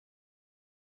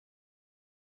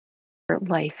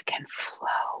life can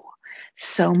flow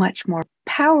so much more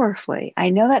powerfully. I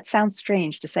know that sounds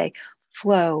strange to say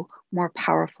flow more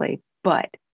powerfully, but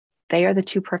they are the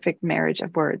two perfect marriage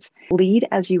of words. Lead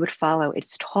as you would follow.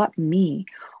 It's taught me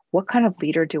what kind of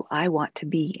leader do I want to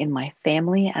be in my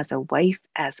family, as a wife,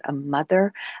 as a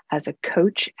mother, as a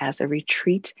coach, as a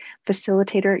retreat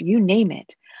facilitator, you name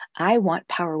it. I want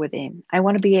power within. I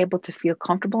want to be able to feel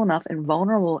comfortable enough and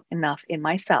vulnerable enough in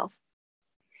myself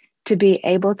to be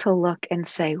able to look and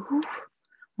say, "Oof,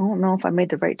 I don't know if I made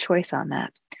the right choice on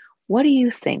that. What do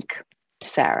you think,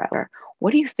 Sarah? Or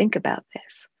what do you think about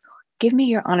this? Give me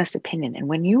your honest opinion." And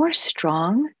when you are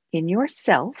strong in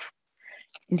yourself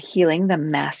and healing the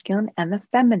masculine and the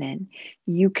feminine,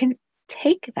 you can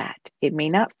take that. It may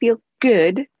not feel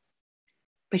good,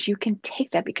 but you can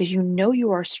take that because you know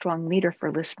you are a strong leader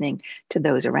for listening to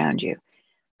those around you.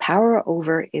 Power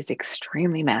over is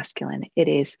extremely masculine. It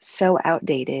is so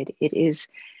outdated. It is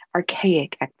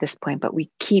archaic at this point, but we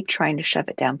keep trying to shove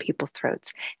it down people's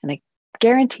throats. And I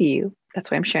guarantee you, that's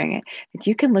why I'm sharing it, that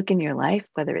you can look in your life,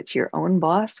 whether it's your own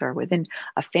boss or within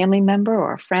a family member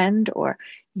or a friend, or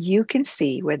you can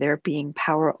see where they're being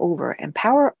power over. And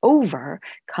power over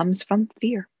comes from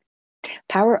fear.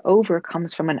 Power over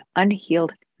comes from an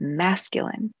unhealed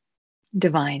masculine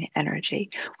divine energy,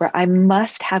 where I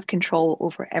must have control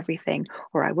over everything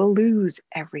or I will lose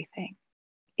everything.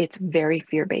 It's very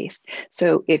fear-based.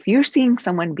 So if you're seeing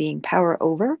someone being power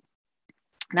over,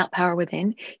 not power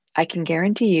within, I can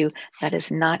guarantee you that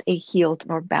is not a healed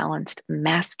nor balanced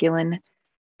masculine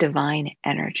divine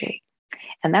energy.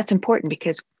 And that's important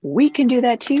because we can do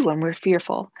that too when we're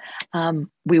fearful.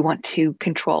 We want to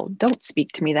control. Don't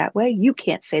speak to me that way. You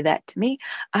can't say that to me.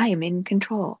 I am in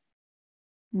control.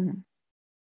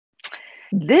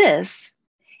 This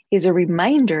is a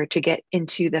reminder to get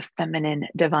into the feminine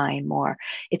divine more.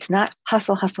 It's not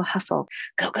hustle, hustle, hustle,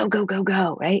 go, go, go, go,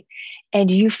 go, right?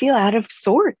 And you feel out of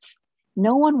sorts.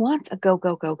 No one wants a go,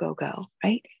 go, go, go, go,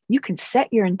 right? You can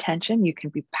set your intention, you can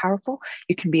be powerful,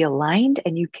 you can be aligned,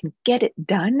 and you can get it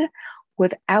done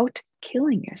without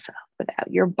killing yourself,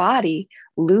 without your body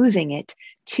losing it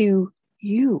to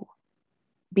you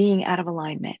being out of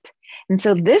alignment. And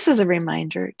so this is a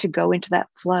reminder to go into that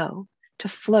flow, to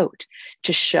float,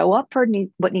 to show up for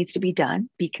what needs to be done,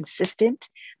 be consistent,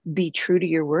 be true to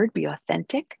your word, be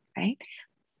authentic, right?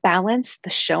 Balance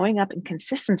the showing up and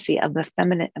consistency of the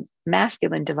feminine,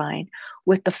 masculine divine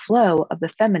with the flow of the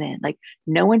feminine. Like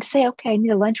know when to say, okay, I need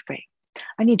a lunch break.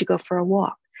 I need to go for a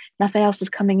walk. Nothing else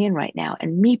is coming in right now.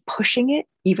 And me pushing it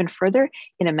even further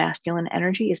in a masculine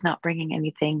energy is not bringing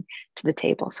anything to the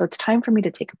table. So it's time for me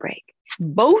to take a break.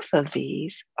 Both of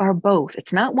these are both.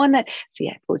 It's not one that, see,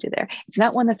 I told you there. It's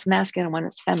not one that's masculine and one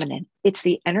that's feminine. It's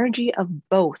the energy of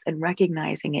both and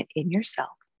recognizing it in yourself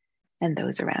and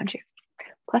those around you.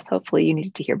 Plus, hopefully you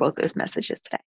needed to hear both those messages today.